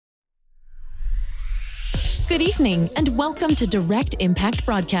Good evening, and welcome to Direct Impact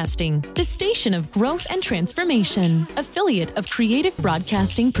Broadcasting, the station of growth and transformation. Affiliate of Creative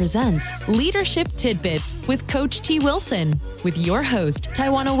Broadcasting presents Leadership Tidbits with Coach T. Wilson, with your host,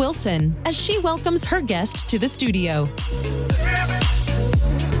 Taiwana Wilson, as she welcomes her guest to the studio.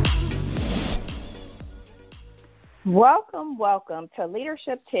 Welcome to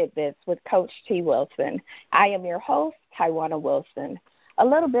Leadership Tidbits with Coach T. Wilson. I am your host, Taiwana Wilson. A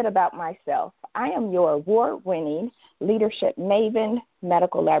little bit about myself. I am your award-winning leadership maven,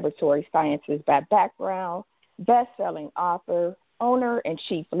 medical laboratory sciences by background, best-selling author, owner and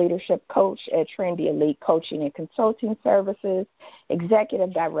chief leadership coach at Trendy Elite Coaching and Consulting Services,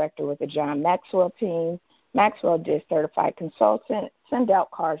 executive director with the John Maxwell team, Maxwell Dish Certified Consultant, Send Out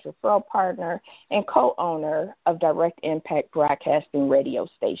Cards referral partner, and co-owner of Direct Impact Broadcasting radio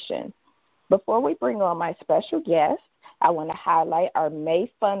station. Before we bring on my special guest, I want to highlight our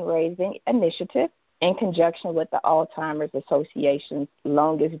May fundraising initiative in conjunction with the Alzheimer's Association's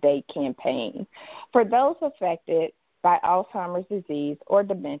Longest Day campaign. For those affected by Alzheimer's disease or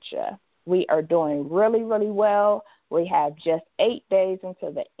dementia, we are doing really well. We have just 8 days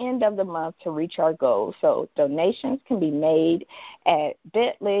until the end of the month to reach our goal. So donations can be made at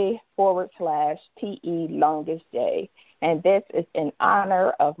bit.ly/TE Longest Day. And this is in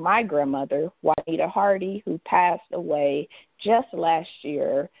honor of my grandmother, Juanita Hardy, who passed away just last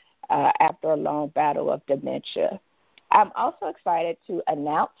year after a long battle of dementia. I'm also excited to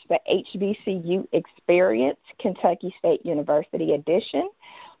announce the HBCU Experience Kentucky State University edition.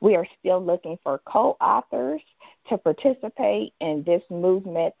 We are still looking for co-authors to participate in this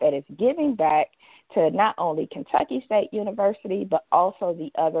movement that is giving back to not only Kentucky State University, but also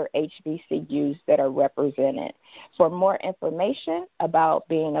the other HBCUs that are represented. For more information about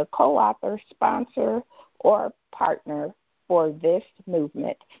being a co-author, sponsor, or partner for this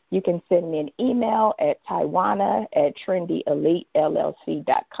movement, you can send me an email at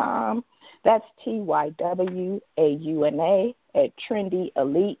Taiwana@TrendyEliteLLC.com. That's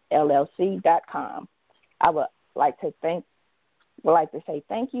TYWAUNA@TrendyEliteLLC.com. I would like to say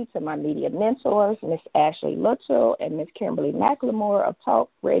thank you to my media mentors, Ms. Ashley Luttrell and Ms. Kimberly McLemore of Talk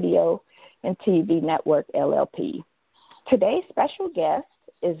Radio and TV Network LLP. Today's special guest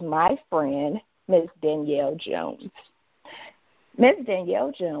is my friend, Ms. Danielle Jones. Ms.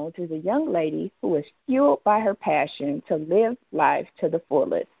 Danielle Jones is a young lady who is fueled by her passion to live life to the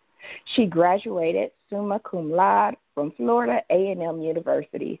fullest. She graduated summa cum laude from Florida A&M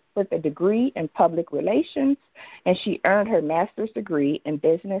University with a degree in public relations, and she earned her master's degree in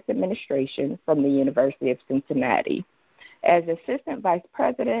business administration from the University of Cincinnati. As assistant vice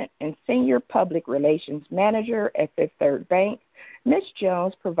president and senior public relations manager at Fifth Third Bank, Ms.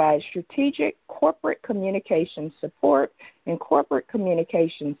 Jones provides strategic corporate communications support and corporate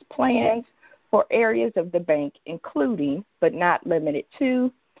communications plans for areas of the bank, including, but not limited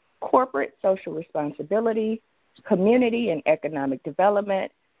to, corporate social responsibility, community and economic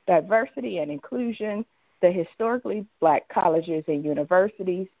development, diversity and inclusion, the historically black colleges and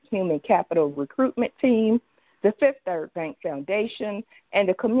universities, human capital recruitment team, the Fifth Third Bank Foundation, and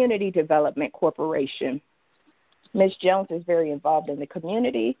the Community Development Corporation. Ms. Jones is very involved in the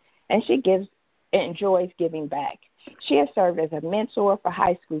community, and she enjoys giving back. She has served as a mentor for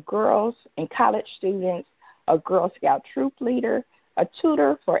high school girls and college students, a Girl Scout troop leader, a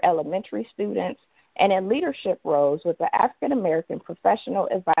tutor for elementary students, and in leadership roles with the African American Professional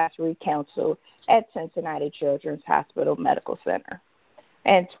Advisory Council at Cincinnati Children's Hospital Medical Center.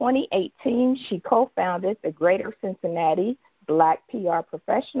 In 2018, she co-founded the Greater Cincinnati Black PR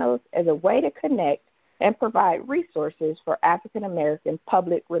Professionals as a way to connect and provide resources for African American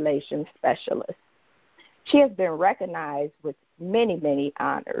public relations specialists. She has been recognized with many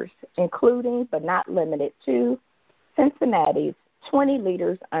honors, including but not limited to Cincinnati's 20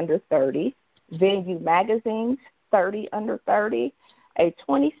 Leaders Under 30, Venue Magazine's 30 Under 30, a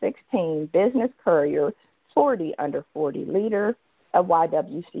 2016 Business Courier 40 Under 40 leader, a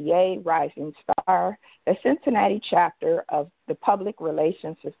YWCA Rising Star, the Cincinnati chapter of the Public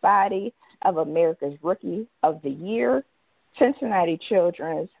Relations Society of America's Rookie of the Year, Cincinnati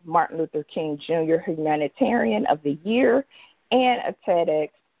Children's Martin Luther King Jr. Humanitarian of the Year, and a TEDx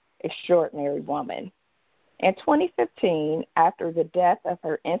Extraordinary Woman. In 2015, after the death of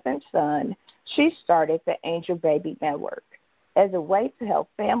her infant son, she started the Angel Baby Network as a way to help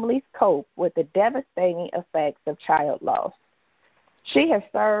families cope with the devastating effects of child loss. She has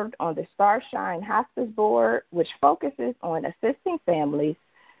served on the Starshine Hospice Board, which focuses on assisting families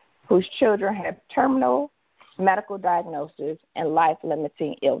whose children have terminal medical diagnosis and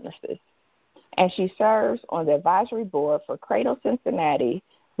life-limiting illnesses. And she serves on the advisory board for Cradle Cincinnati,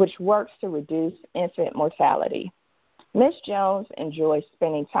 which works to reduce infant mortality. Ms. Jones enjoys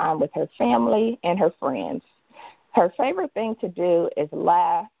spending time with her family and her friends. Her favorite thing to do is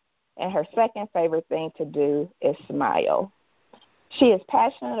laugh, and her second favorite thing to do is smile. She is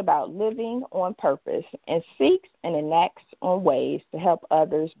passionate about living on purpose and seeks and enacts on ways to help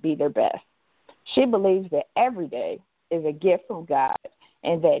others be their best. She believes that every day is a gift from God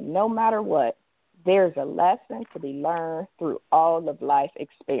and that no matter what, there's a lesson to be learned through all of life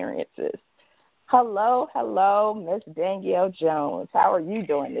experiences. Hello, Miss Danielle Jones. How are you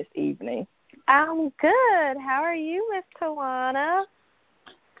doing this evening? I'm good. How are you, Miss Tawana?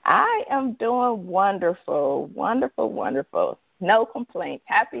 I am doing wonderful. No complaints.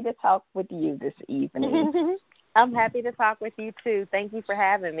 Happy to talk with you this evening. I'm happy to talk with you, too. Thank you for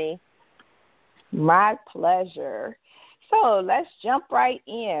having me. My pleasure. So let's jump right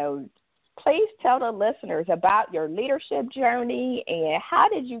in. Please tell the listeners about your leadership journey and how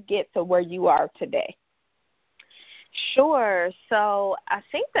did you get to where you are today? Sure. So I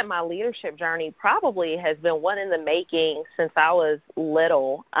think that my leadership journey probably has been one in the making since I was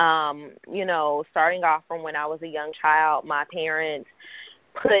little. Starting off from when I was a young child, my parents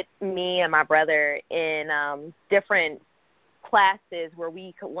put me and my brother in different classes where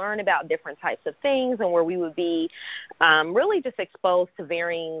we could learn about different types of things and where we would be really just exposed to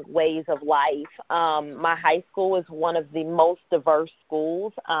varying ways of life. My high school was one of the most diverse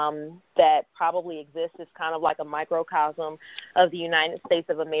schools that probably exists. It's kind of like a microcosm of the United States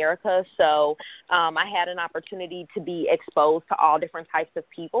of America. So I had an opportunity to be exposed to all different types of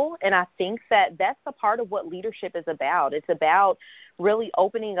people, and I think that that's a part of what leadership is about. It's about really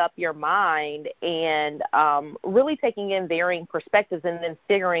opening up your mind and really taking in varying perspectives and then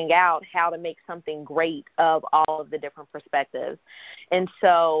figuring out how to make something great of all of the different perspectives. And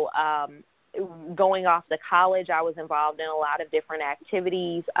so going off to college, I was involved in a lot of different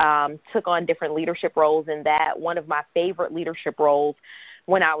activities, took on different leadership roles in that. One of my favorite leadership roles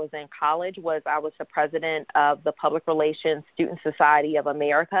when I was in college was I was the president of the Public Relations Student Society of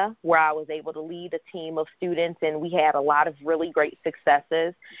America, where I was able to lead a team of students, and we had a lot of really great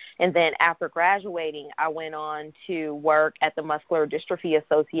successes. And then after graduating, I went on to work at the Muscular Dystrophy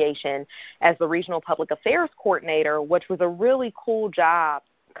Association as the Regional Public Affairs Coordinator, which was a really cool job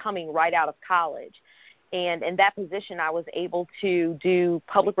coming right out of college. And in that position, I was able to do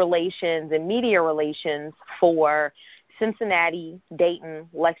public relations and media relations for Cincinnati, Dayton,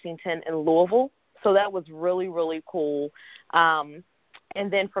 Lexington, and Louisville. So that was really, really cool. And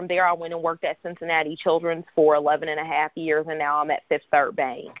then from there, I went and worked at Cincinnati Children's for 11 and a half years, and now I'm at Fifth Third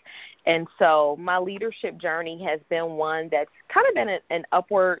Bank. And so my leadership journey has been one that's kind of been an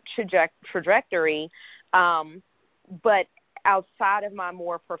upward trajectory, but outside of my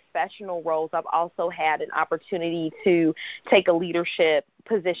more professional roles, I've also had an opportunity to take a leadership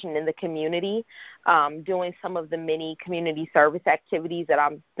position in the community, doing some of the many community service activities that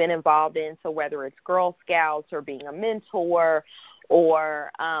I've been involved in. So whether it's Girl Scouts or being a mentor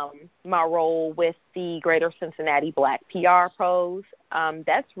or my role with the Greater Cincinnati Black PR Pros,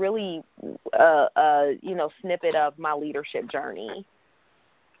 that's really a snippet of my leadership journey.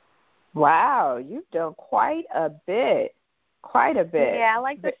 Wow, you've done quite a bit. Yeah, I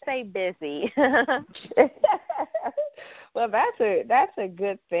like to stay busy. Well, that's a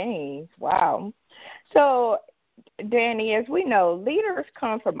good thing. Wow. So, Danny, as we know, leaders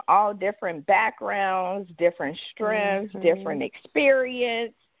come from all different backgrounds, different strengths, different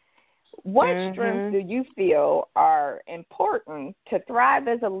experience. What strengths do you feel are important to thrive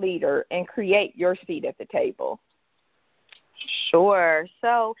as a leader and create your seat at the table? Sure.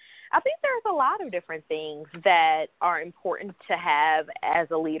 So I think there's a lot of different things that are important to have as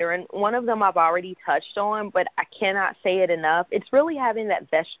a leader, and one of them I've already touched on, but I cannot say it enough. It's really having that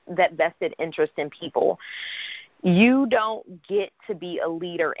vested interest in people. You don't get to be a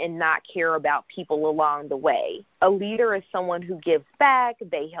leader and not care about people along the way. A leader is someone who gives back,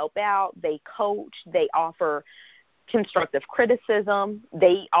 they help out, they coach, they offer constructive criticism.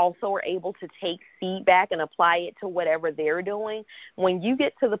 They also are able to take feedback and apply it to whatever they're doing. When you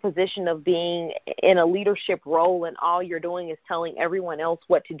get to the position of being in a leadership role and all you're doing is telling everyone else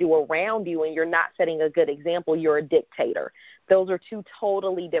what to do around you and you're not setting a good example, you're a dictator. Those are two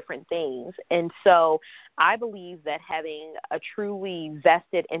totally different things. And so I believe that having a truly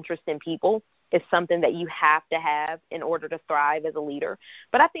vested interest in people is something that you have to have in order to thrive as a leader.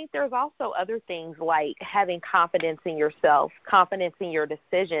 But I think there's also other things like having confidence in yourself, confidence in your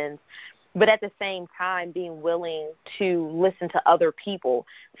decisions, but at the same time being willing to listen to other people.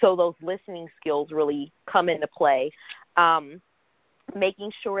 So those listening skills really come into play.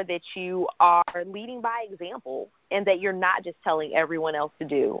 making sure that you are leading by example and that you're not just telling everyone else to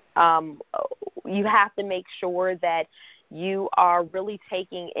do. You have to make sure that you are really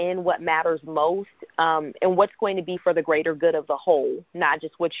taking in what matters most and what's going to be for the greater good of the whole, not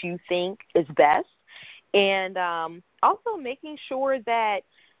just what you think is best. And also making sure that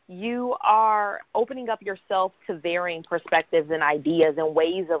you are opening up yourself to varying perspectives and ideas and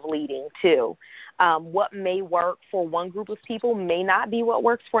ways of leading, too. What may work for one group of people may not be what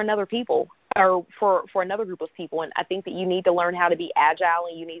works for another people or for another group of people. And I think that you need to learn how to be agile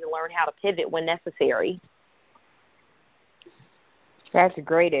and you need to learn how to pivot when necessary. That's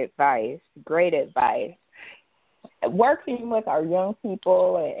great advice. Great advice. Working with our young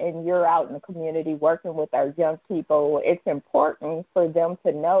people, and you're out in the community working with our young people, it's important for them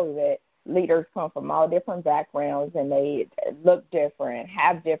to know that leaders come from all different backgrounds and they look different,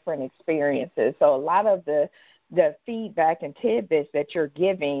 have different experiences. So a lot of the feedback and tidbits that you're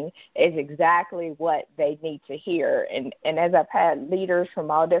giving is exactly what they need to hear. And as I've had leaders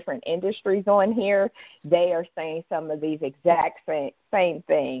from all different industries on here, they are saying some of these exact same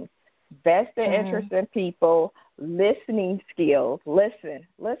things. Best interest in people, listening skills. Listen,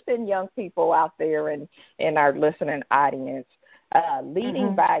 young people out there in our listening audience.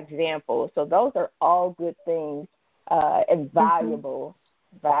 Leading by example. So those are all good things and valuable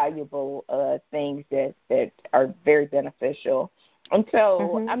things that are very beneficial. And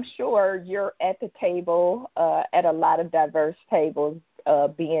so I'm sure you're at the table, at a lot of diverse tables,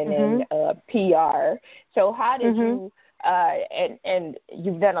 being in PR. So how did you and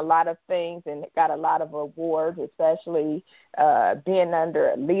you've done a lot of things and got a lot of awards, especially being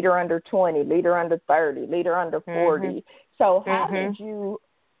under leader under 20, leader under 30, leader under 40. So how did you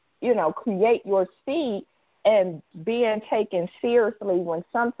create your seat and being taken seriously when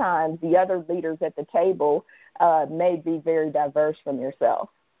sometimes the other leaders at the table may be very diverse from yourself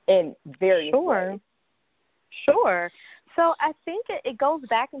in various ways? Sure. So I think it goes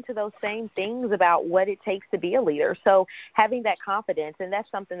back into those same things about what it takes to be a leader. So having that confidence, and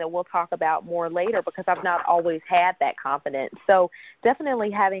that's something that we'll talk about more later because I've not always had that confidence. So definitely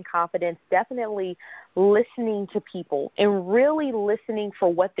having confidence, definitely listening to people and really listening for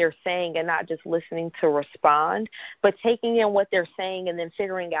what they're saying and not just listening to respond, but taking in what they're saying and then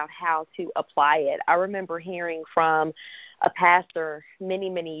figuring out how to apply it. I remember hearing from a pastor many,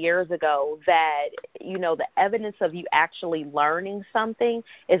 many years ago that, the evidence of you actually learning something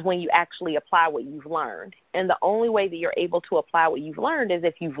is when you actually apply what you've learned. And the only way that you're able to apply what you've learned is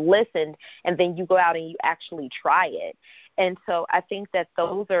if you've listened and then you go out and you actually try it. And so I think that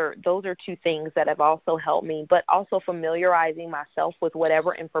those are two things that have also helped me, but also familiarizing myself with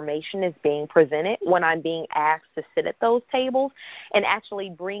whatever information is being presented when I'm being asked to sit at those tables and actually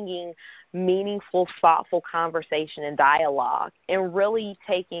bringing meaningful, thoughtful conversation and dialogue and really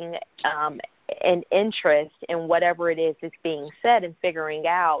taking an interest in whatever it is that's being said and figuring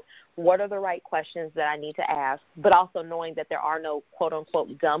out what are the right questions that I need to ask, but also knowing that there are no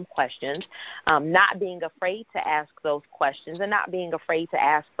quote-unquote dumb questions, not being afraid to ask those questions and not being afraid to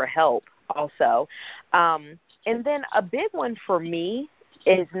ask for help also. And then a big one for me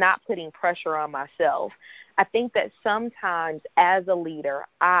is not putting pressure on myself. I think that sometimes as a leader,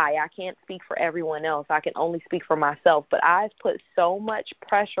 I can't speak for everyone else. I can only speak for myself, but I've put so much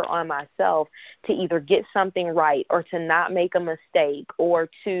pressure on myself to either get something right or to not make a mistake or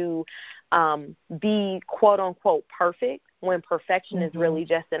to be quote unquote perfect when perfection is really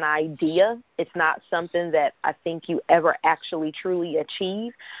just an idea. It's not something that I think you ever actually truly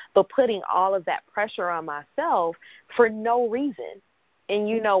achieve, but putting all of that pressure on myself for no reason. And,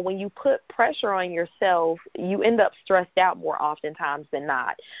 when you put pressure on yourself, you end up stressed out more oftentimes than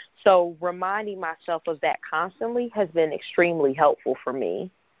not. So reminding myself of that constantly has been extremely helpful for me.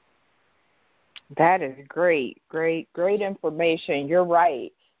 That is great information. You're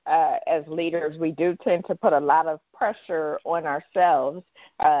right. As leaders, we do tend to put a lot of pressure on ourselves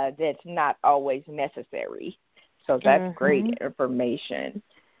that's not always necessary. So that's great information.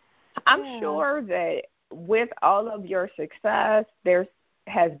 I'm sure that with all of your success, there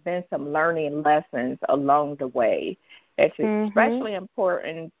has been some learning lessons along the way. It's especially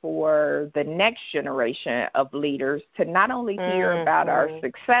important for the next generation of leaders to not only hear about our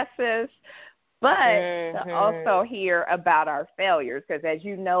successes, but to also hear about our failures. Because as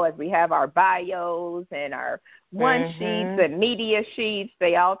you know, as we have our bios and our one sheets and media sheets,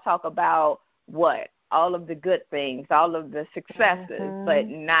 they all talk about what? All of the good things, all of the successes, but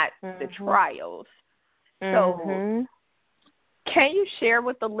not the trials. So can you share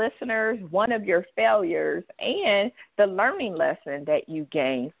with the listeners one of your failures and the learning lesson that you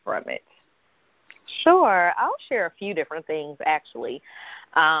gained from it? Sure. I'll share a few different things, actually.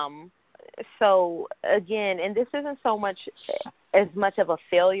 So, again, and this isn't so much as much of a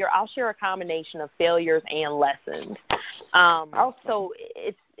failure. I'll share a combination of failures and lessons. So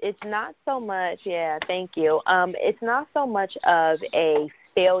it's not so much, thank you. It's not so much of a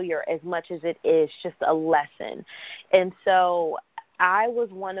failure as much as it is just a lesson. And so I was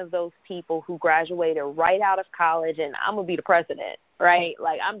one of those people who graduated right out of college, and I'm going to be the president, right?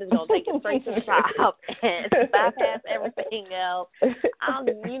 Like, I'm just going to take it straight to the top and bypass everything else.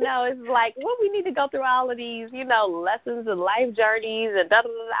 It's like, well, we need to go through all of these, lessons and life journeys and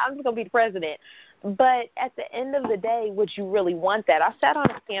da-da-da-da. I'm just going to be the president. But at the end of the day, would you really want that? I sat on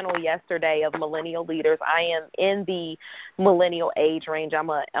a panel yesterday of millennial leaders. I am in the millennial age range.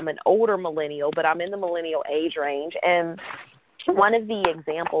 I'm an older millennial, but I'm in the millennial age range. And one of the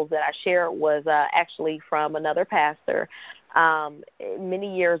examples that I shared was actually from another pastor.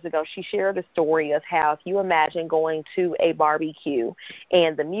 Many years ago, she shared a story of how if you imagine going to a barbecue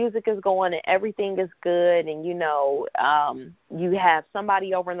and the music is going and everything is good and, you have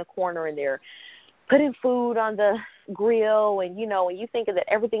somebody over in the corner and they're putting food on the grill and, and you think that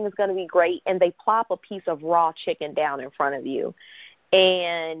everything is going to be great, and they plop a piece of raw chicken down in front of you.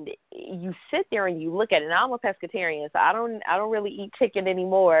 And you sit there and you look at it. And I'm a pescatarian, so I don't really eat chicken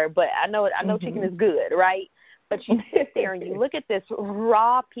anymore, but I know chicken is good, right? But you sit there and you look at this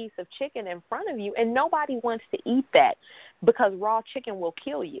raw piece of chicken in front of you, and nobody wants to eat that because raw chicken will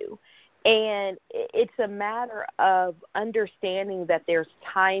kill you. And it's a matter of understanding that there's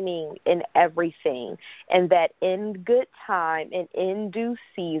timing in everything, and that in good time and in due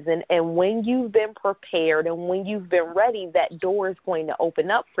season, and when you've been prepared and when you've been ready, that door is going to open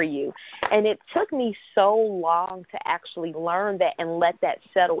up for you. And it took me so long to actually learn that and let that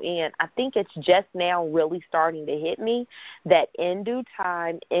settle in. I think it's just now really starting to hit me that in due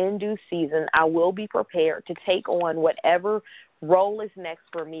time, in due season, I will be prepared to take on whatever role is next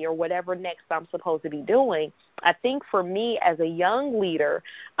for me or whatever next I'm supposed to be doing. I think for me as a young leader,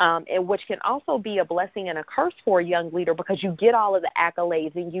 and which can also be a blessing and a curse for a young leader, because you get all of the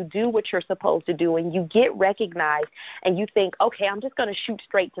accolades and you do what you're supposed to do and you get recognized and you think, okay, I'm just going to shoot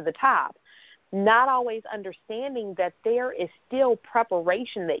straight to the top. Not always understanding that there is still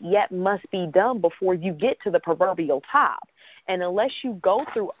preparation that yet must be done before you get to the proverbial top. And unless you go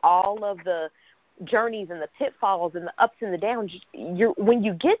through all of the journeys and the pitfalls and the ups and the downs, when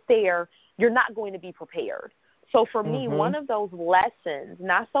you get there, you're not going to be prepared. So for me, one of those lessons,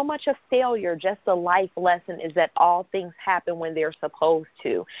 not so much a failure, just a life lesson, is that all things happen when they're supposed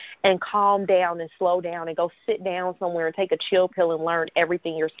to. And calm down and slow down and go sit down somewhere and take a chill pill and learn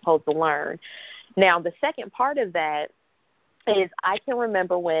everything you're supposed to learn. Now, the second part of that is I can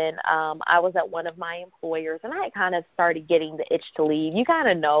remember when I was at one of my employers, and I had kind of started getting the itch to leave. You kind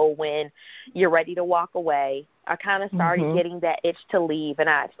of know when you're ready to walk away. I kind of started getting that itch to leave, and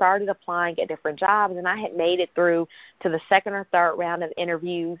I started applying at different jobs, and I had made it through to the second or third round of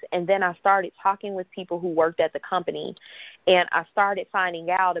interviews, and then I started talking with people who worked at the company, and I started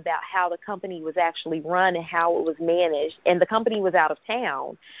finding out about how the company was actually run and how it was managed, and the company was out of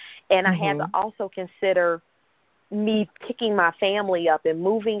town, and I had to also consider me picking my family up and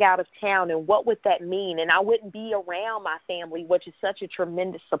moving out of town, and what would that mean? And I wouldn't be around my family, which is such a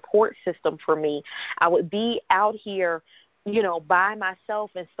tremendous support system for me. I would be out here, by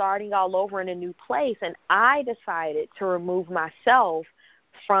myself and starting all over in a new place. And I decided to remove myself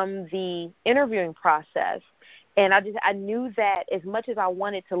from the interviewing process. And I knew that as much as I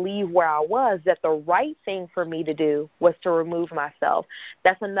wanted to leave where I was, that the right thing for me to do was to remove myself.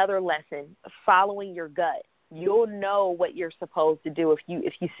 That's another lesson, following your gut. You'll know what you're supposed to do if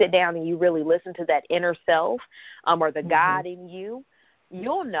you sit down and you really listen to that inner self or the God in you.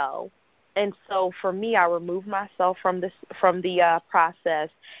 You'll know. And so for me, I removed myself from the process,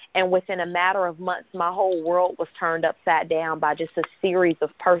 and within a matter of months, my whole world was turned upside down by just a series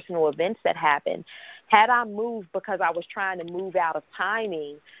of personal events that happened. Had I moved because I was trying to move out of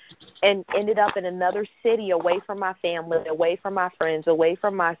timing and ended up in another city away from my family, away from my friends, away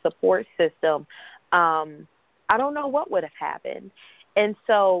from my support system, I don't know what would have happened. And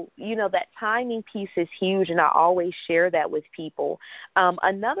so, that timing piece is huge, and I always share that with people.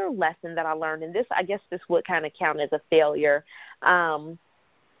 Another lesson that I learned, and I guess this would kind of count as a failure,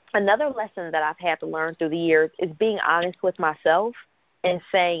 another lesson that I've had to learn through the years is being honest with myself and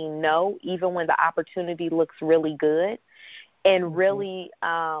saying no, even when the opportunity looks really good, and really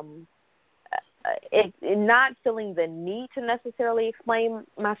not feeling the need to necessarily explain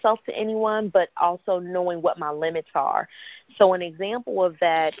myself to anyone, but also knowing what my limits are. So an example of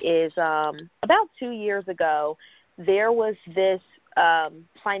that is about 2 years ago, there was this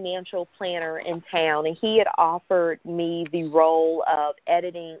financial planner in town, and he had offered me the role of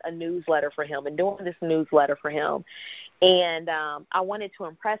editing a newsletter for him and doing this newsletter for him. And I wanted to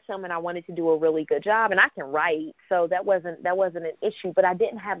impress him, and I wanted to do a really good job. And I can write, so that wasn't an issue. But I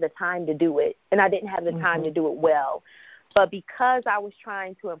didn't have the time to do it, and I didn't have the time to do it well. But because I was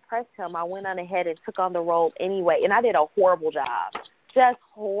trying to impress him, I went on ahead and took on the role anyway. And I did a horrible job, just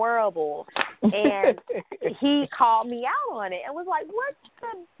horrible. And he called me out on it and was like, "What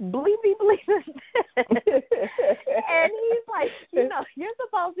the bleepy bleep is this?" And he's like, "You're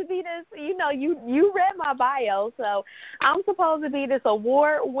supposed to be this, you read my bio, so I'm supposed to be this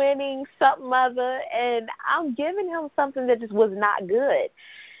award-winning something other, and I'm giving him something that just was not good."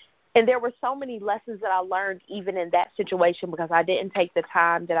 And there were so many lessons that I learned even in that situation because I didn't take the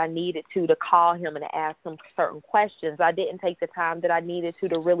time that I needed to call him and to ask him certain questions. I didn't take the time that I needed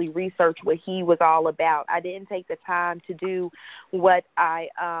to really research what he was all about. I didn't take the time to do what I,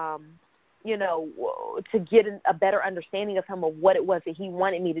 to get a better understanding of him of what it was that he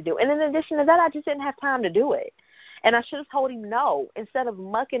wanted me to do. And in addition to that, I just didn't have time to do it. And I should have told him no instead of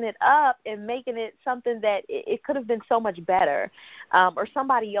mucking it up and making it something that it could have been so much better, or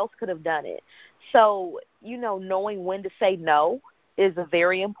somebody else could have done it. So, knowing when to say no is a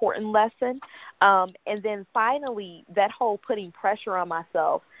very important lesson. And then finally, that whole putting pressure on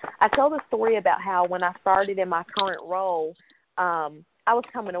myself. I tell the story about how when I started in my current role, I was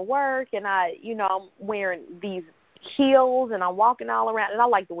coming to work and I'm wearing these heels and I'm walking all around, and I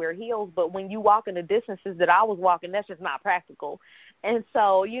like to wear heels, but when you walk in the distances that I was walking, that's just not practical. And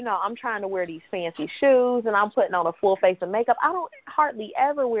so, I'm trying to wear these fancy shoes and I'm putting on a full face of makeup. I don't hardly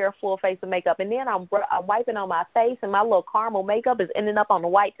ever wear a full face of makeup, and then I'm wiping on my face and my little caramel makeup is ending up on the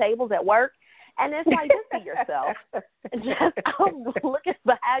white tables at work. And it's like, just be yourself. I'm looking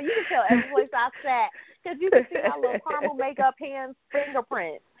behind. You can tell every place I sat because you can see my little caramel makeup hands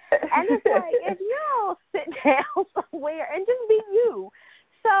fingerprints. And it's like, if you don't sit down somewhere and just be you.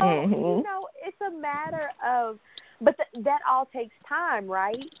 So, it's a matter of, but that all takes time,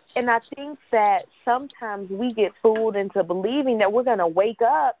 right? And I think that sometimes we get fooled into believing that we're going to wake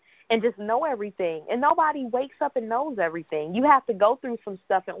up and just know everything. And nobody wakes up and knows everything. You have to go through some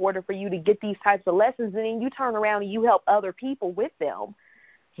stuff in order for you to get these types of lessons, and then you turn around and you help other people with them.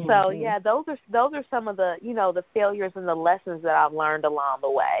 So, yeah, those are some of the, the failures and the lessons that I've learned along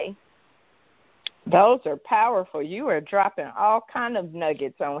the way. Those are powerful. You are dropping all kind of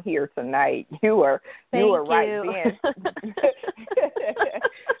nuggets on here tonight. You are right.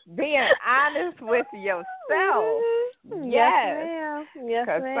 Being honest with yourself. Yes, ma'am. Yes,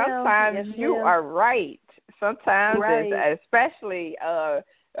 because sometimes you are right. Sometimes, especially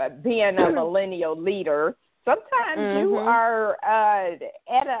being a millennial leader, sometimes you are at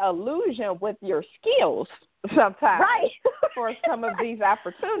an illusion with your skills sometimes for some of these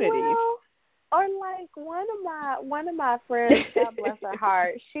opportunities. Well, or like one of my friends, God bless her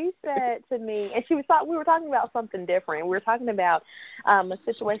heart, she said to me, and we were talking about something different. We were talking about a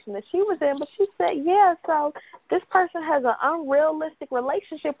situation that she was in, but she said, yeah, so this person has an unrealistic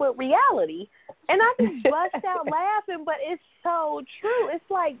relationship with reality. And I just bust out laughing, but it's so true. It's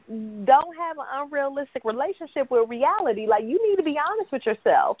like, don't have an unrealistic relationship with reality. Like, you need to be honest with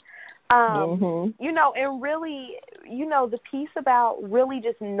yourself. And really, the piece about really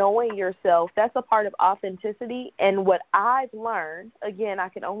just knowing yourself, that's a part of authenticity. And what I've learned, again, I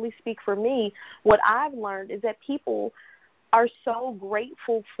can only speak for me, what I've learned is that people are so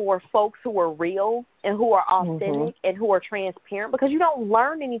grateful for folks who are real and who are authentic and who are transparent, because you don't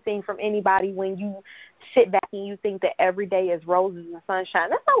learn anything from anybody when you sit back and you think that every day is roses and sunshine.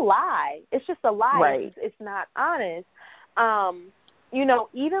 That's a lie. It's just a lie. Right. It's not honest.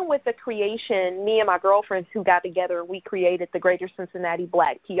 Even with the creation, me and my girlfriends who got together and we created the Greater Cincinnati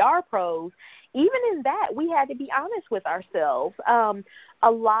Black PR Pros, even in that, we had to be honest with ourselves.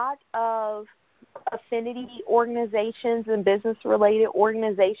 A lot of affinity organizations and business-related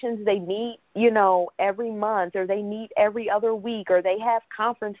organizations, they meet, every month, or they meet every other week, or they have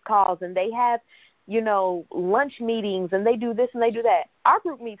conference calls, and they have, lunch meetings, and they do this and they do that. Our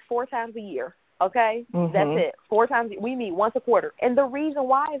group meets 4 times a year. Okay, that's it. 4 times. We meet once a quarter. And the reason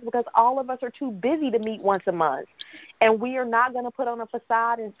why is because all of us are too busy to meet once a month. And we are not going to put on a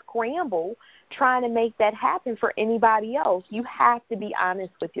facade and scramble trying to make that happen for anybody else. You have to be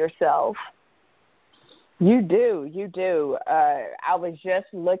honest with yourself. You do. I was just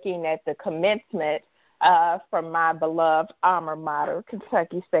looking at the commencement from my beloved alma mater,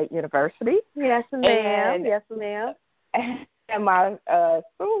 Kentucky State University. Yes, ma'am. Yes, ma'am. And my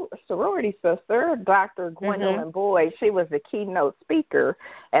sorority sister, Dr. Gwendolyn Boyd, she was the keynote speaker.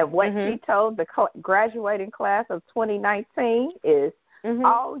 And what she told the graduating class of 2019 is,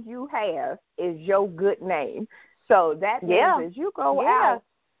 all you have is your good name. So that means as you go out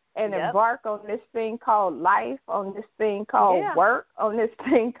and embark on this thing called life, on this thing called work, on this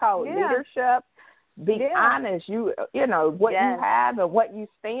thing called leadership, be honest. You know, what you have and what you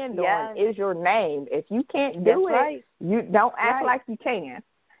stand on is your name. If you can't do it, you don't act like you can.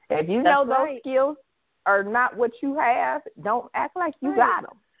 If you know those skills are not what you have, don't act like you got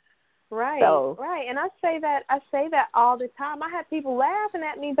them. Right, and I say that all the time. I have people laughing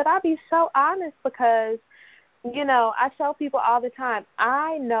at me, but I be so honest because, you know, I tell people all the time,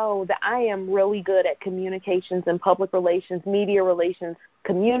 I know that I am really good at communications and public relations, media relations,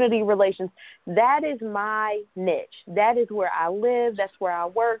 community relations. That is my niche. That is where I live. That's where I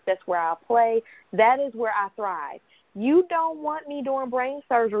work. That's where I play. That is where I thrive. You don't want me doing brain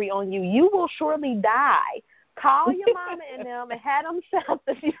surgery on you. You will surely die. Call your mama and them and have them set up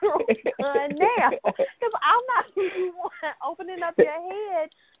the funeral gun now. Because I'm not who you want opening up your head,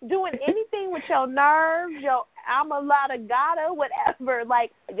 doing anything with your nerves, your amyloidogata, whatever,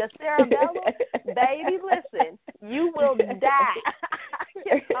 like your cerebellum. Baby, listen, you will die. I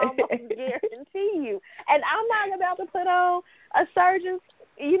can almost guarantee you. And I'm not about to put on a surgeon's,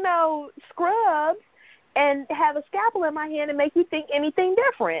 you know, scrubs and have a scalpel in my hand and make you think anything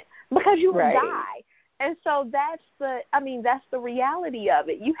different, because you will die. And so that's the reality of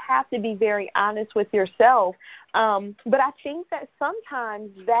it. You have to be very honest with yourself. But I think that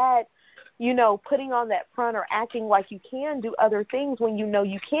sometimes that, you know, putting on that front or acting like you can do other things when you know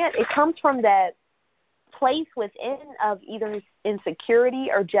you can't, it comes from that place within of either insecurity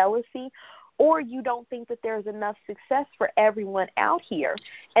or jealousy, or you don't think that there's enough success for everyone out here.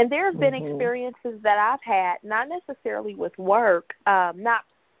 And there have been experiences that I've had, not necessarily with work, not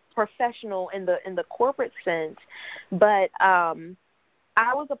professional in the corporate sense, but I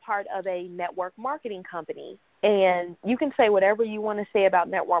was a part of a network marketing company. And you can say whatever you want to say about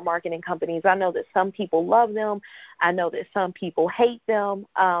network marketing companies. I know that some people love them. I know that some people hate them.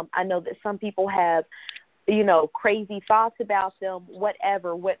 I know that some people have, you know, crazy thoughts about them,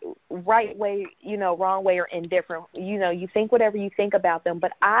 whatever, what right way, you know, wrong way, or indifferent. You know, you think whatever you think about them.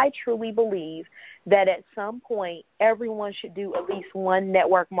 But I truly believe that at some point everyone should do at least one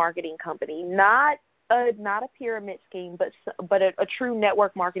network marketing company, not a pyramid scheme, but a true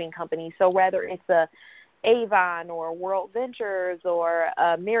network marketing company. So whether it's a Avon or World Ventures or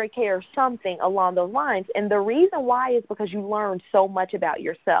Mary Kay or something along those lines. And the reason why is because you learn so much about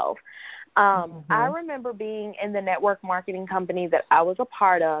yourself. I remember being in the network marketing company that I was a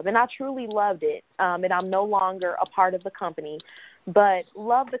part of, and I truly loved it. And I'm no longer a part of the company, but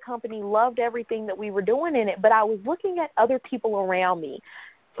loved the company, loved everything that we were doing in it. But I was looking at other people around me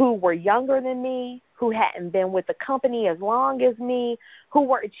who were younger than me, who hadn't been with the company as long as me, who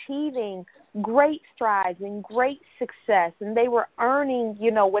were achieving great strides and great success, and they were earning, you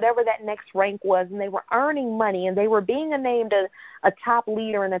know, whatever that next rank was, and they were earning money, and they were being named a top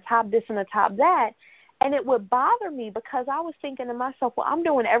leader and a top this and a top that. And it would bother me because I was thinking to myself, well, I'm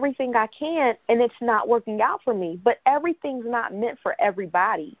doing everything I can, and it's not working out for me. But everything's not meant for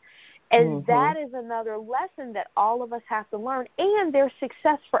everybody. And that is another lesson that all of us have to learn. And there's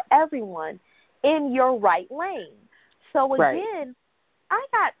success for everyone in your right lane. So, again, I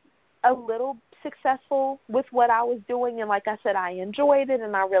got a little successful with what I was doing. And like I said, I enjoyed it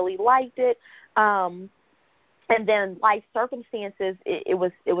and I really liked it. And then life circumstances, it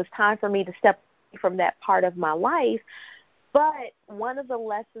was time for me to step from that part of my life. But one of the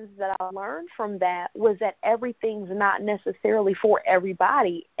lessons that I learned from that was that everything's not necessarily for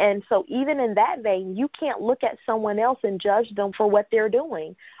everybody. And so even in that vein, you can't look at someone else and judge them for what they're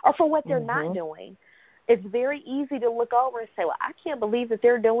doing or for what they're not doing. It's very easy to look over and say, well, I can't believe that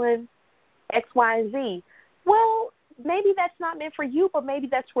they're doing X, Y, and Z. Well, maybe that's not meant for you, but maybe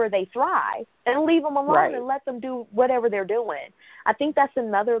that's where they thrive, and leave them alone and let them do whatever they're doing. I think that's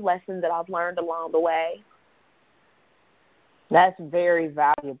another lesson that I've learned along the way. That's very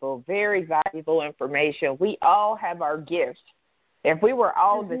valuable information. We all have our gifts. If we were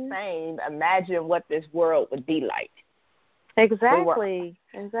all the same, imagine what this world would be like. Exactly.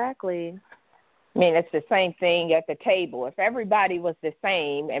 I mean, it's the same thing at the table. If everybody was the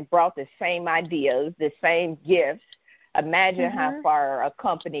same and brought the same ideas, the same gifts, imagine how far a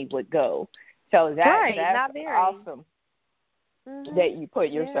company would go. So that's awesome. That you put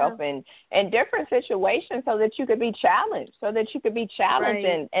yourself in different situations so that you could be challenged,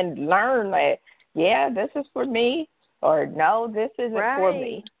 and learn that, yeah, this is for me, or no, this isn't for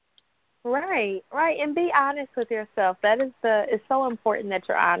me. Right, right, and be honest with yourself. It's so important that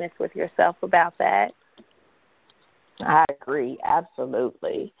you're honest with yourself about that. I agree,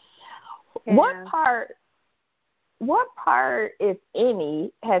 absolutely. Yeah. What part, if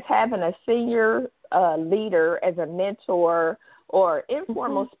any, has having a senior leader as a mentor or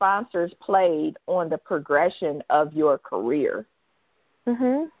informal sponsors played on the progression of your career?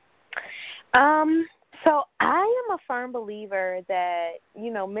 So I am a firm believer that,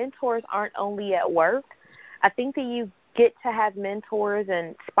 mentors aren't only at work. I think that you get to have mentors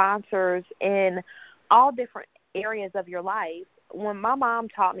and sponsors in all different areas of your life. When my mom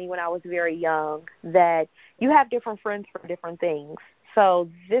taught me when I was very young that you have different friends for different things. So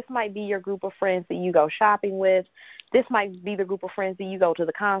this might be your group of friends that you go shopping with. This might be the group of friends that you go to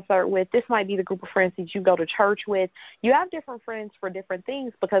the concert with. This might be the group of friends that you go to church with. You have different friends for different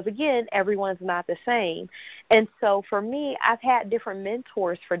things because, again, everyone's not the same. And so for me, I've had different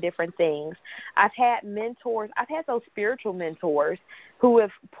mentors for different things. I've had those spiritual mentors who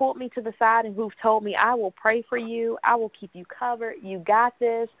have pulled me to the side and who've told me, I will pray for you. I will keep you covered. You got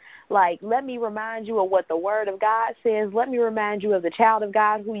this. Like, let me remind you of what the Word of God says. Let me remind you of the child of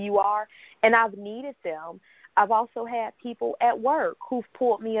God who you are. And I've needed them. I've also had people at work who've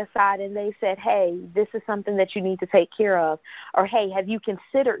pulled me aside and they said, hey, this is something that you need to take care of. Or, hey, have you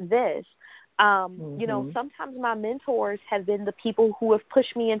considered this? Sometimes my mentors have been the people who have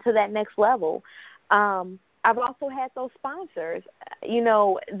pushed me into that next level. I've also had those sponsors.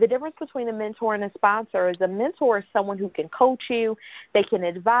 The difference between a mentor and a sponsor is a mentor is someone who can coach you, they can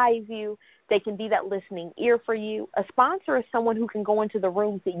advise you, they can be that listening ear for you. A sponsor is someone who can go into the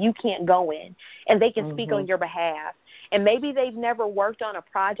rooms that you can't go in, and they can speak on your behalf. And maybe they've never worked on a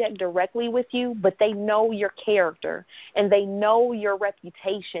project directly with you, but they know your character, and they know your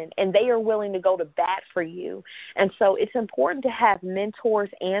reputation, and they are willing to go to bat for you. And so it's important to have mentors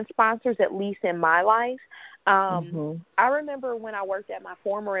and sponsors, at least in my life. I remember when I worked at my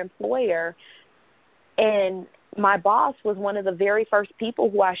former employer, and my boss was one of the very first people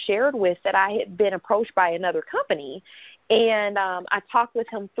who I shared with that I had been approached by another company. And I talked with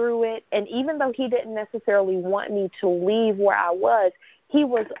him through it. And even though he didn't necessarily want me to leave where I was, he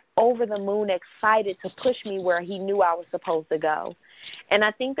was over the moon excited to push me where he knew I was supposed to go. And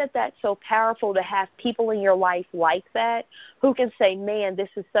I think that that's so powerful to have people in your life like that who can say, man, this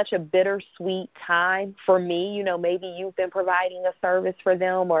is such a bittersweet time for me. Maybe you've been providing a service for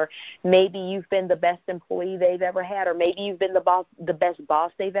them, or maybe you've been the best employee they've ever had, or maybe you've been the best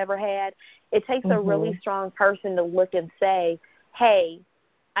boss they've ever had. It takes a really strong person to look and say, hey,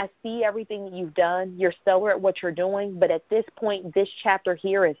 I see everything that you've done. You're stellar at what you're doing, but at this point, this chapter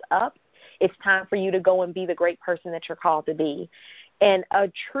here is up. It's time for you to go and be the great person that you're called to be. And a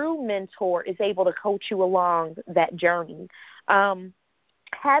true mentor is able to coach you along that journey.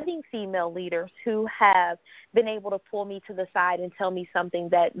 Having female leaders who have been able to pull me to the side and tell me something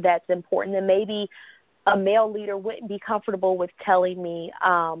that's important that maybe a male leader wouldn't be comfortable with telling me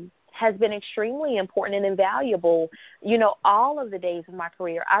has been extremely important and invaluable, all of the days of my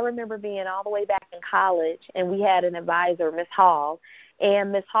career. I remember being all the way back in college, and we had an advisor, Ms. Hall,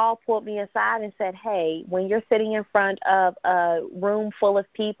 and Ms. Hall pulled me aside and said, hey, when you're sitting in front of a room full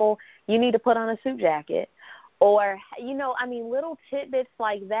of people, you need to put on a suit jacket. Or, little tidbits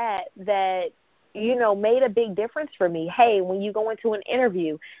like that made a big difference for me. Hey, when you go into an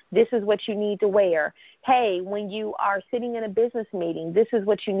interview, this is what you need to wear. Hey, when you are sitting in a business meeting, this is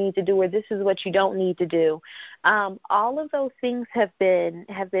what you need to do, or this is what you don't need to do. All of those things have been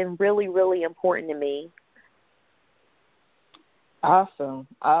really, really important to me. Awesome.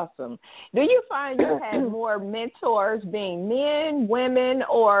 Do you find you have more mentors being men, women,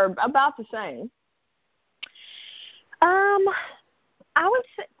 or about the same? I would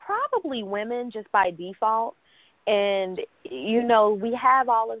say probably women just by default. And, we have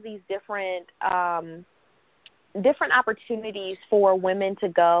all of these different opportunities for women to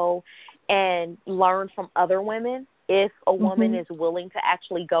go and learn from other women if a woman is willing to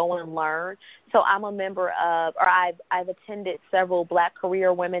actually go and learn. So I'm a member of, or I've attended several Black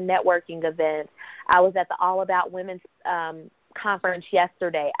Career Women networking events. I was at the All About Women's conference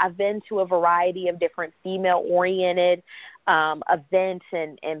yesterday. I've been to a variety of different female-oriented events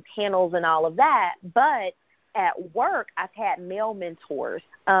and panels and all of that. But at work, I've had male mentors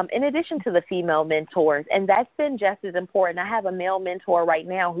in addition to the female mentors, and that's been just as important. I have a male mentor right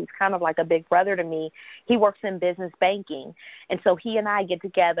now who's kind of like a big brother to me. He works in business banking, and so he and I get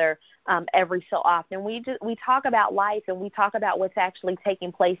together every so often. We talk about life, and we talk about what's actually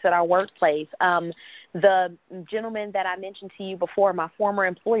taking place at our workplace. The gentleman that I mentioned to you before, my former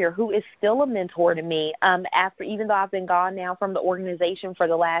employer, who is still a mentor to me, even though I've been gone now from the organization for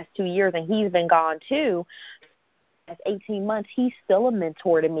the last 2 years, and he's been gone too, 18 months, he's still a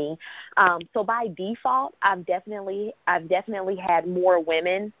mentor to me. So by default, I've definitely had more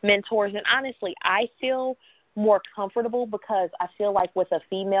women mentors, and honestly, I feel more comfortable because I feel like with a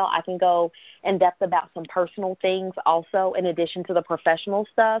female, I can go in depth about some personal things also in addition to the professional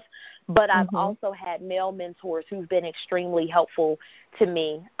stuff. But I've also had male mentors who've been extremely helpful to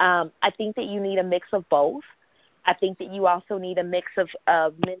me. I think that you need a mix of both. I think that you also need a mix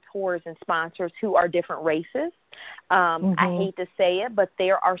of mentors and sponsors who are different races. I hate to say it, but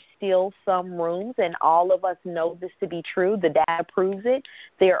there are still some rooms, and all of us know this to be true. The data proves it.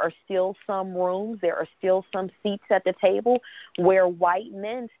 There are still some rooms, there are still some seats at the table where white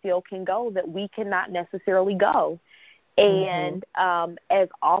men still can go that we cannot necessarily go. And as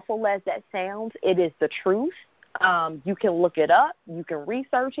awful as that sounds, it is the truth. You can look it up. You can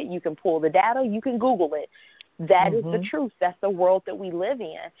research it. You can pull the data. You can Google it. That is the truth. That's the world that we live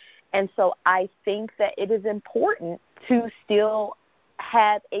in. And so I think that it is important to still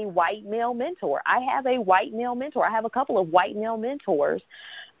have a white male mentor. I have a white male mentor. I have a couple of white male mentors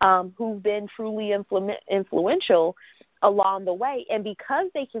who've been truly influential along the way. And because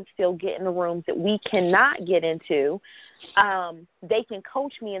they can still get in the rooms that we cannot get into, they can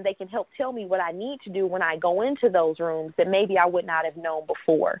coach me and they can help tell me what I need to do when I go into those rooms that maybe I would not have known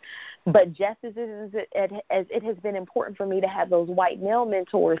before. But just as it has been important for me to have those white male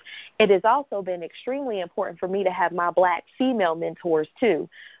mentors, it has also been extremely important for me to have my black female mentors too,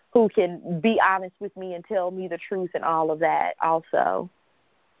 who can be honest with me and tell me the truth and all of that also.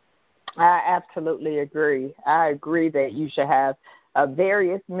 I absolutely agree. I agree that you should have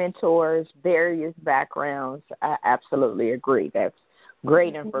various mentors, various backgrounds. I absolutely agree. That's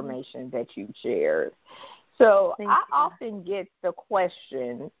great information that you shared. So I often get the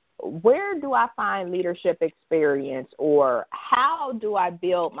question, where do I find leadership experience, or how do I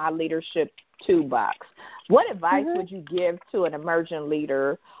build my leadership toolbox? What advice would you give to an emerging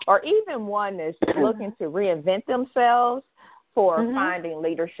leader, or even one that's looking to reinvent themselves for finding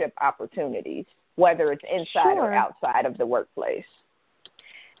leadership opportunities, whether it's inside or outside of the workplace?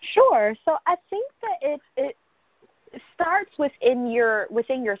 Sure. So I think that it starts within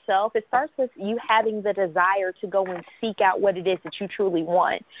yourself. It starts with you having the desire to go and seek out what it is that you truly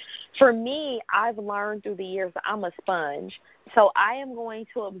want. For me, I've learned through the years that I'm a sponge. So I am going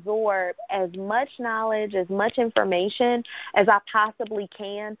to absorb as much knowledge, as much information as I possibly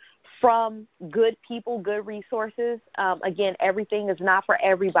can from good people, good resources. Again, everything is not for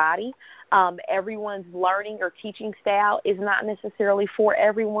everybody. Everyone's learning or teaching style is not necessarily for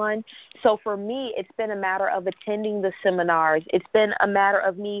everyone. So for me, it's been a matter of attending the seminars. It's been a matter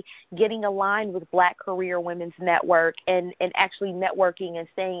of me getting aligned with Black Career Women's Network and actually networking and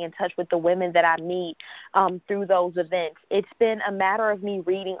staying in touch with the women that I meet through those events. It's been a matter of me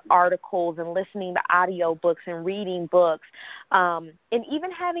reading articles and listening to audio books and reading books, and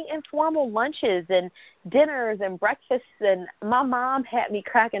even having informal lunches and dinners and breakfasts. And my mom had me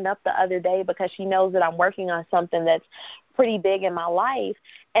cracking up the other day because she knows that I'm working on something that's pretty big in my life.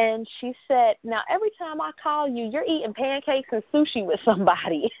 And she said, now every time I call you, you're eating pancakes and sushi with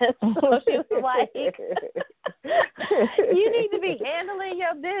somebody. So she was like, you need to be handling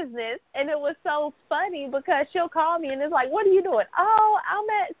your business. And it was so funny because she'll call me and it's like, what are you doing? Oh, I'm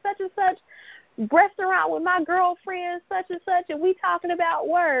at such and such restaurant with my girlfriend such and such, and we talking about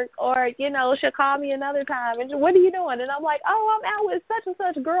work. Or, you know, she'll call me another time and what are you doing? And I'm like, oh, I'm out with such and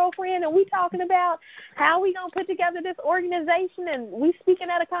such girlfriend, and we talking about how we gonna put together this organization, and we speaking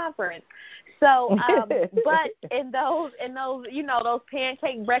at a conference. So but in those you know, those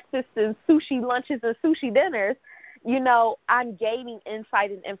pancake breakfasts and sushi lunches and sushi dinners, you know, I'm gaining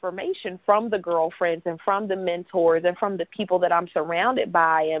insight and information from the girlfriends and from the mentors and from the people that I'm surrounded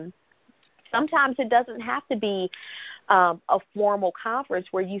by. And sometimes it doesn't have to be a formal conference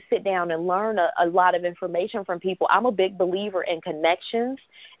where you sit down and learn a lot of information from people. I'm a big believer in connections,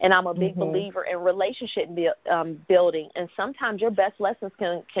 and I'm a big believer in relationship building. And sometimes your best lessons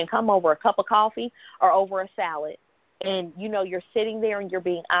can come over a cup of coffee or over a salad. And, you know, you're sitting there and you're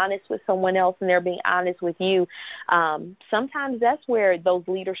being honest with someone else and they're being honest with you. Sometimes that's where those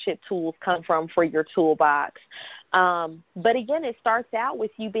leadership tools come from for your toolbox. But, again, it starts out with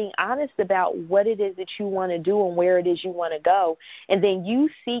you being honest about what it is that you want to do and where it is you want to go. And then you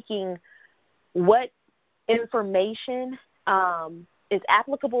seeking what information is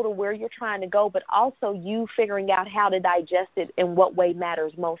applicable to where you're trying to go, but also you figuring out how to digest it and what way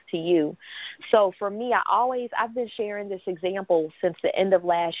matters most to you. So for me, I've been sharing this example since the end of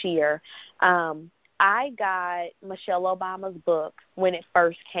last year. I got Michelle Obama's book when it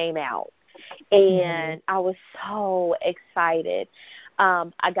first came out, and I was so excited.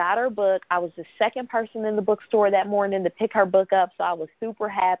 I got her book. I was the second person in the bookstore that morning to pick her book up, so I was super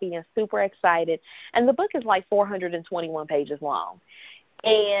happy and super excited. And the book is like 421 pages long.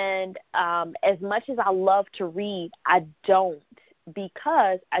 And as much as I love to read, I don't,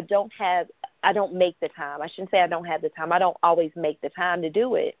 because I don't make the time. I shouldn't say I don't have the time. I don't always make the time to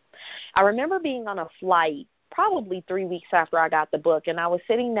do it. I remember being on a flight probably 3 weeks after I got the book, and I was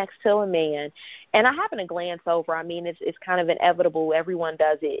sitting next to a man, and I happened to glance over. I mean, it's kind of inevitable. Everyone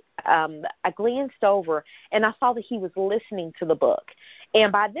does it. I glanced over, and I saw that he was listening to the book.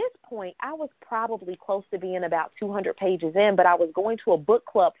 And by this point, I was probably close to being about 200 pages in, but I was going to a book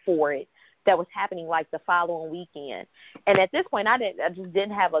club for it that was happening like the following weekend. And at this point, I just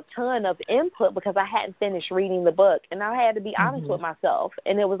didn't have a ton of input because I hadn't finished reading the book. And I had to be honest with myself.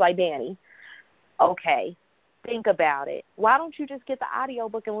 And it was like, Danny, okay, think about it. Why don't you just get the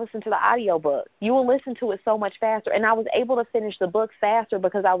audiobook and listen to the audiobook? You will listen to it so much faster. And I was able to finish the book faster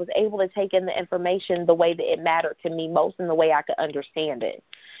because I was able to take in the information the way that it mattered to me most and the way I could understand it.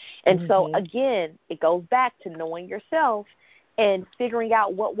 And so, again, it goes back to knowing yourself and figuring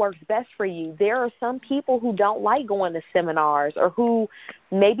out what works best for you. There are some people who don't like going to seminars, or who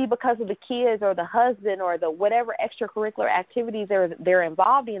maybe because of the kids or the husband or the whatever extracurricular activities they're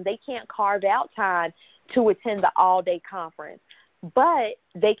involved in, they can't carve out time to attend the all-day conference. But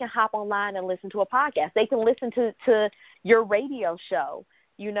they can hop online and listen to a podcast. They can listen to your radio show,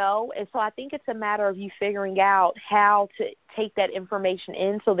 you know. And so I think it's a matter of you figuring out how to take that information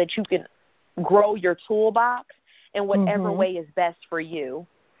in so that you can grow your toolbox in whatever way is best for you.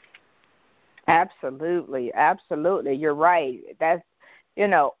 Absolutely. Absolutely. You're right. That's,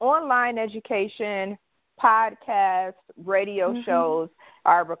 online education, podcasts, radio shows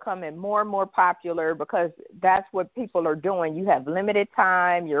are becoming more and more popular because that's what people are doing. You have limited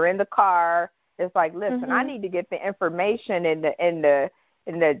time. You're in the car. It's like, listen, I need to get the information in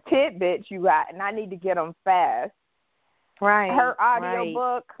the tidbits you got, and I need to get them fast. Right. Her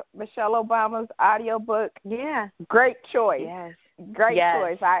audiobook, Michelle Obama's audiobook. Yeah. Great choice. Yes. Great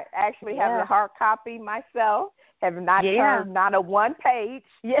choice. I actually have the hard copy myself. Have not turned not a one page.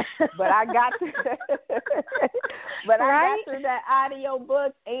 Yeah. But I got through I got through that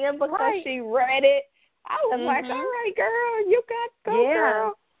audiobook, and because she read it, I was like, all right, girl, you got go,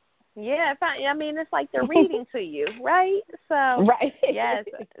 girl. Yeah, I mean, it's like they're reading to you, right? So, yes,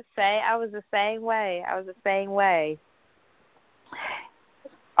 I was the same way.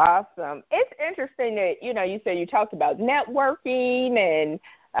 Awesome. It's interesting that, you said you talked about networking and,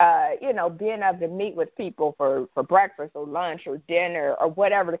 being able to meet with people for breakfast or lunch or dinner or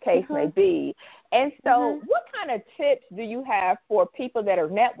whatever the case may be. And so what kind of tips do you have for people that are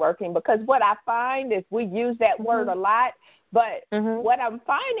networking? Because what I find is we use that word a lot, but what I'm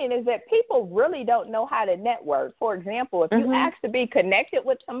finding is that people really don't know how to network. For example, if you ask to be connected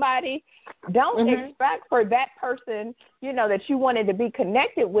with somebody, don't expect for that person, that you wanted to be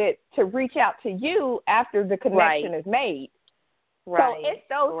connected with to reach out to you after the connection is made. So it's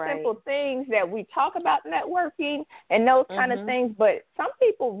those simple things that we talk about networking and those kind of things, but some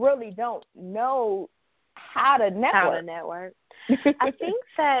people really don't know how to network. I think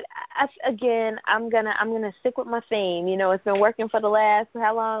that, again, I'm gonna stick with my theme. It's been working for the last,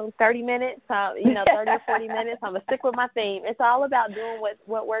 how long, 30 minutes, 30 or 40 minutes. I'm going to stick with my theme. It's all about doing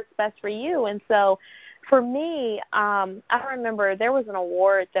what works best for you. And so for me, I remember there was an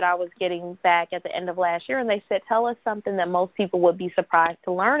award that I was getting back at the end of last year, and they said, tell us something that most people would be surprised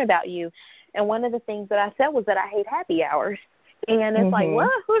to learn about you. And one of the things that I said was that I hate happy hours. And it's like, what?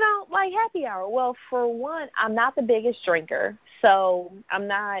 Who don't like happy hour? Well, for one, I'm not the biggest drinker. So I'm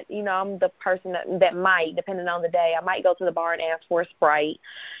not, I'm the person that might, depending on the day, I might go to the bar and ask for a Sprite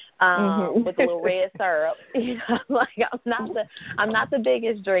with a little red syrup. I'm not the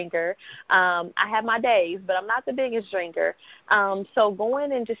biggest drinker. I have my days, but I'm not the biggest drinker. So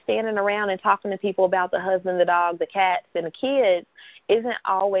going and just standing around and talking to people about the husband, the dog, the cats, and the kids isn't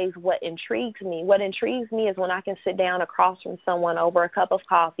always what intrigues me. What intrigues me is when I can sit down across from someone over a cup of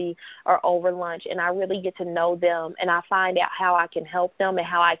coffee or over lunch, and I really get to know them, and I find out how I can help them and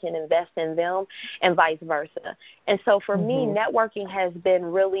how I can invest in them, and vice versa. And so for me, networking has been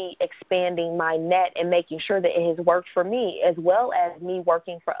really really expanding my net and making sure that it has worked for me as well as me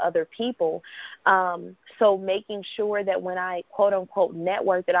working for other people. So making sure that when I, quote, unquote,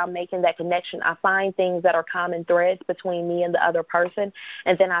 network, that I'm making that connection, I find things that are common threads between me and the other person,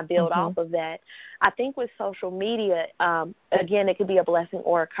 and then I build off of that. I think with social media, again, it could be a blessing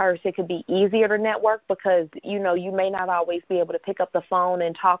or a curse. It could be easier to network because, you know, you may not always be able to pick up the phone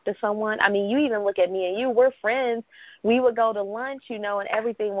and talk to someone. I mean, you even look at me and you, we're friends. We would go to lunch, you know, and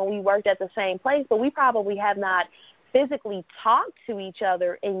everything when we worked at the same place, but we probably have not physically talked to each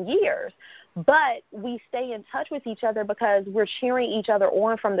other in years. But we stay in touch with each other because we're cheering each other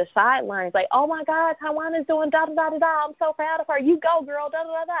on from the sidelines. Like, oh, my God, Tawana's doing da-da-da-da-da. I'm so proud of her. You go, girl,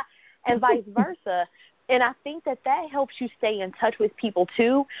 da-da-da-da. And vice versa. And I think that helps you stay in touch with people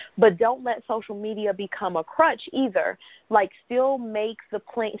too, but don't let social media become a crutch either. Like, still make the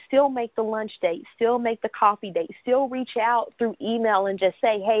lunch date, still make the coffee date, still reach out through email and just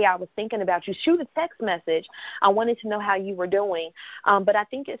say, hey, I was thinking about you. Shoot a text message. I wanted to know how you were doing. But I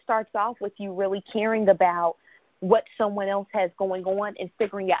think it starts off with you really caring about what someone else has going on and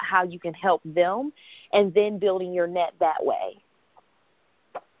figuring out how you can help them, and then building your net that way.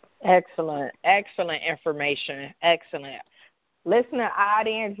 Excellent information. Excellent. Listener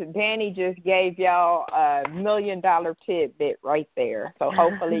audience, Danny just gave y'all a $1 million tidbit right there. So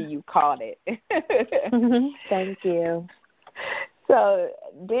hopefully you caught it. Thank you. So,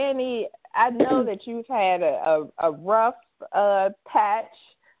 Danny, I know that you've had a rough patch,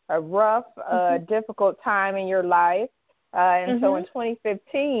 a rough, difficult time in your life. And so in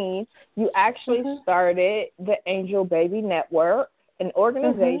 2015, you actually started the Angel Baby Network, an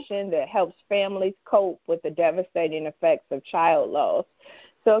organization that helps families cope with the devastating effects of child loss.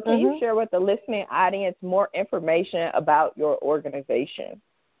 So can you share with the listening audience more information about your organization?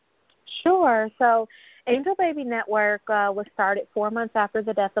 Sure. So Angel Baby Network was started 4 months after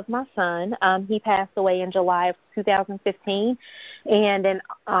the death of my son. He passed away in July of 2015. And in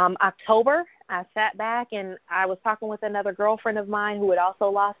October, I sat back and I was talking with another girlfriend of mine who had also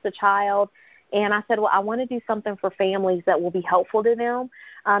lost a child. And I said, well, I want to do something for families that will be helpful to them.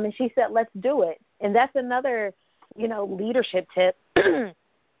 And she said, let's do it. And that's another, leadership tip.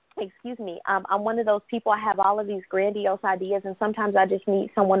 Excuse me. I'm one of those people, I have all of these grandiose ideas, and sometimes I just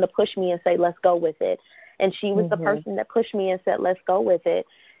need someone to push me and say, let's go with it. And she was the person that pushed me and said, let's go with it.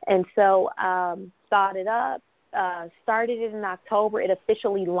 And so started it in October. It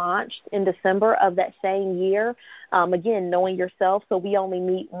officially launched in December of that same year. Again, knowing yourself, so we only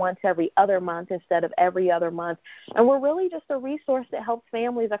meet once every other month instead of every other month. And we're really just a resource that helps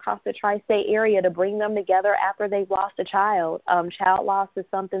families across the tri-state area to bring them together after they've lost a child. Child loss is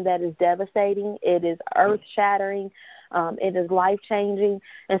something that is devastating. It is earth-shattering. It is life-changing.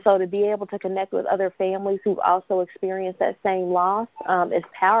 And so to be able to connect with other families who've also experienced that same loss is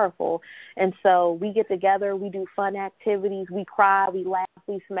powerful. And so we get together, we do fun activities, we cry, we laugh,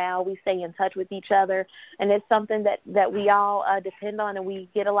 we smile, we stay in touch with each other. And it's something that we all depend on and we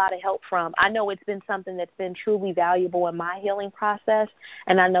get a lot of help from. I know it's been something that's been truly valuable in my healing process,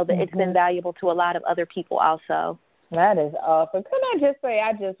 and I know that it's been valuable to a lot of other people also. That is awesome. Can I just say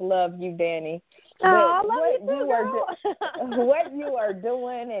I just love you, Danny? What you are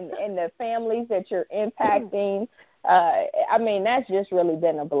doing and the families that you're impacting, that's just really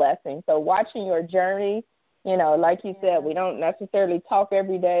been a blessing. So watching your journey, like you said, we don't necessarily talk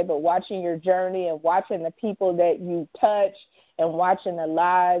every day, but watching your journey and watching the people that you touch and watching the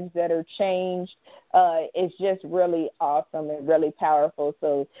lives that are changed is just really awesome and really powerful.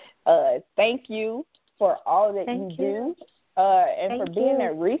 So thank you for all that you do. And for being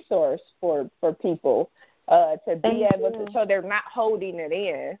a resource for people to be able to, so they're not holding it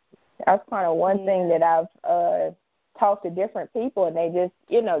in. That's kind of one thing that I've talked to different people, and they just,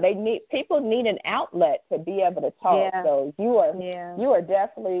 people need an outlet to be able to talk. Yeah. So you are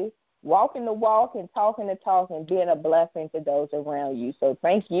definitely walking the walk and talking the talk and being a blessing to those around you. So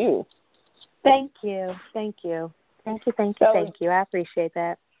thank you. Thank you. Thank you. Thank you. Thank you. Thank you. I appreciate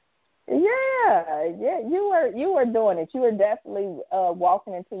that. Yeah, you were doing it. You were definitely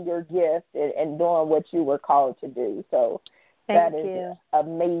walking into your gift and doing what you were called to do. So that is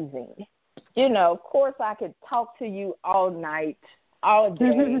amazing. Of course, I could talk to you all night, all day,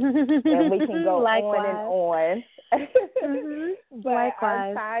 and we can go on and on. But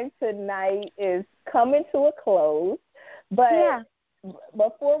our time tonight is coming to a close. But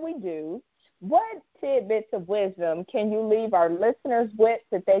before we do, what tidbits of wisdom can you leave our listeners with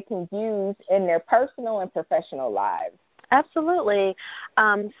that they can use in their personal and professional lives? Absolutely.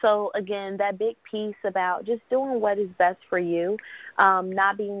 So, again, that big piece about just doing what is best for you,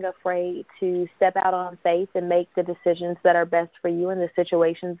 not being afraid to step out on faith and make the decisions that are best for you in the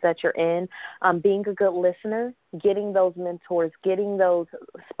situations that you're in, being a good listener, getting those mentors, getting those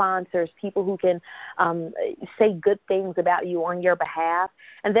sponsors, people who can say good things about you on your behalf,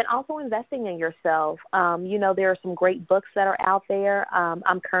 and then also investing in yourself. There are some great books that are out there.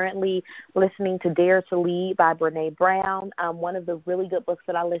 I'm currently listening to Dare to Lead by Brené Brown. One of the really good books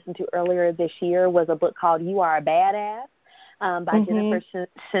that I listened to earlier this year was a book called You Are a Badass by Jennifer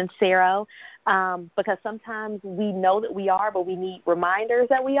Sincero, because sometimes we know that we are, but we need reminders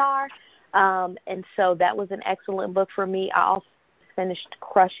that we are. And so that was an excellent book for me. I also finished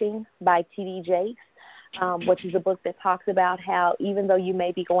Crushing by T.D. Jakes, which is a book that talks about how even though you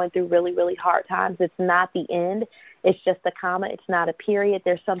may be going through really, really hard times, it's not the end. It's just a comma. It's not a period.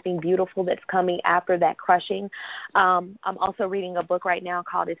 There's something beautiful that's coming after that crushing. I'm also reading a book right now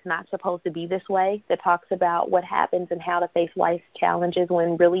called It's Not Supposed to Be This Way that talks about what happens and how to face life's challenges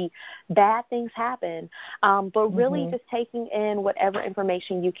when really bad things happen. But really just taking in whatever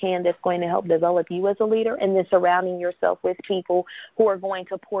information you can that's going to help develop you as a leader, and then surrounding yourself with people who are going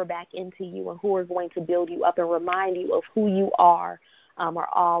to pour back into you and who are going to build you up and remind you of who you are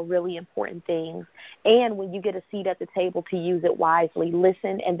all really important things. And when you get a seat at the table, to use it wisely,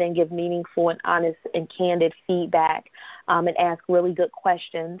 listen and then give meaningful and honest and candid feedback, and ask really good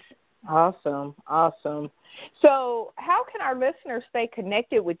questions. Awesome. So how can our listeners stay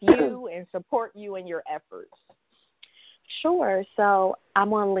connected with you and support you in your efforts? Sure. So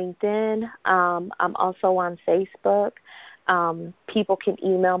I'm on LinkedIn. I'm also on Facebook. People can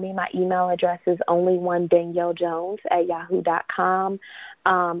email me. My email address is onlyoneDanielleJones@yahoo.com.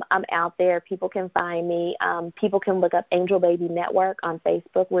 I'm out there. People can find me. People can look up Angel Baby Network on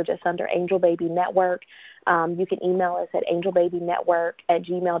Facebook. We're just under Angel Baby Network. You can email us at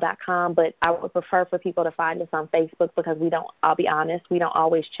angelbabynetwork@gmail.com, but I would prefer for people to find us on Facebook because I'll be honest, we don't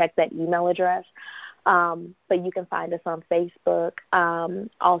always check that email address. But you can find us on Facebook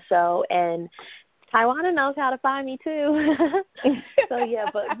also, and Tawana knows how to find me too. So yeah,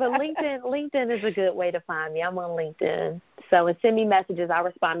 but LinkedIn is a good way to find me. I'm on LinkedIn. So and send me messages. I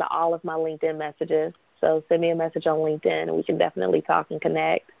respond to all of my LinkedIn messages. So send me a message on LinkedIn and we can definitely talk and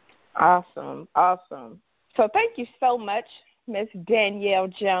connect. Awesome. So thank you so much, Ms. Danielle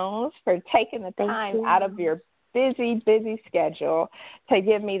Jones, for taking the time out of your busy schedule to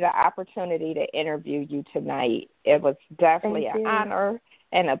give me the opportunity to interview you tonight. It was definitely an honor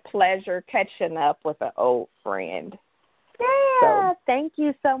and a pleasure catching up with an old friend. Yeah, thank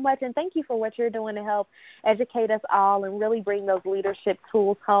you so much, and thank you for what you're doing to help educate us all and really bring those leadership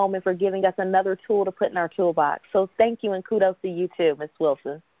tools home and for giving us another tool to put in our toolbox. So thank you, and kudos to you too, Ms.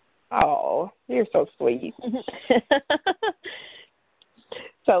 Wilson. Oh, you're so sweet.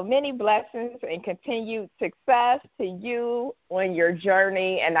 So many blessings and continued success to you on your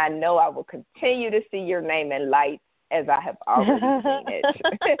journey, and I know I will continue to see your name in lights as I have already seen it.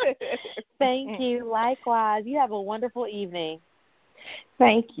 Thank you. Likewise. You have a wonderful evening.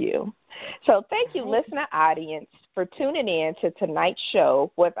 Thank you. So thank you, listener audience, for tuning in to tonight's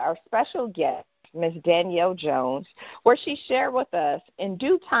show with our special guest, Ms. Danielle Jones, where she shared with us in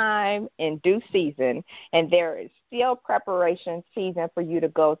due time, in due season, and there is still preparation season for you to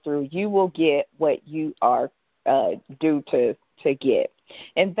go through. You will get what you are due to get.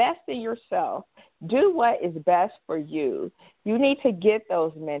 Invest in yourself. Do what is best for you. You need to get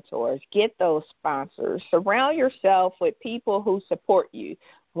those mentors, get those sponsors. Surround yourself with people who support you.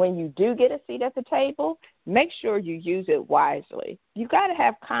 When you do get a seat at the table, make sure you use it wisely. You got to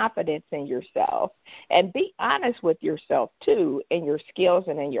have confidence in yourself and be honest with yourself, too, in your skills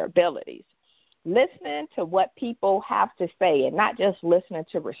and in your abilities. Listening to what people have to say and not just listening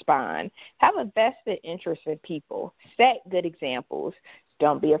to respond. Have a vested interest in people. Set good examples.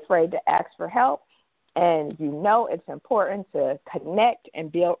 Don't be afraid to ask for help. And you know it's important to connect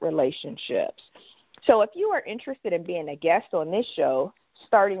and build relationships. So if you are interested in being a guest on this show,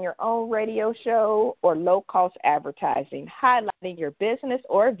 starting your own radio show or low-cost advertising, highlighting your business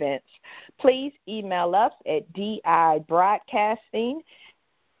or events, please email us at DIBroadcasting,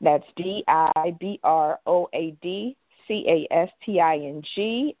 that's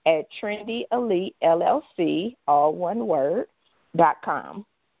DIBROADCASTING @TrendyEliteLLC, all one word, .com.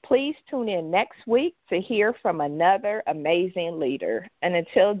 Please tune in next week to hear from another amazing leader. And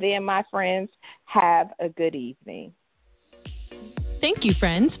until then, my friends, have a good evening. Thanks Thank you,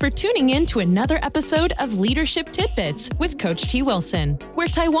 friends, for tuning in to another episode of Leadership Tidbits with Coach T. Wilson, where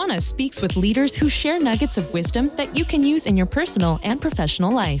Taiwana speaks with leaders who share nuggets of wisdom that you can use in your personal and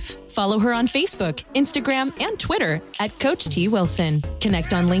professional life. Follow her on Facebook, Instagram, and Twitter at Coach T. Wilson.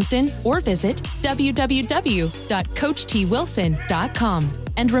 Connect on LinkedIn or visit www.coachtwilson.com.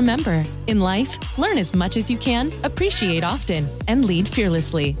 And remember, in life, learn as much as you can, appreciate often, and lead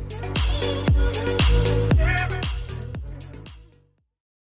fearlessly.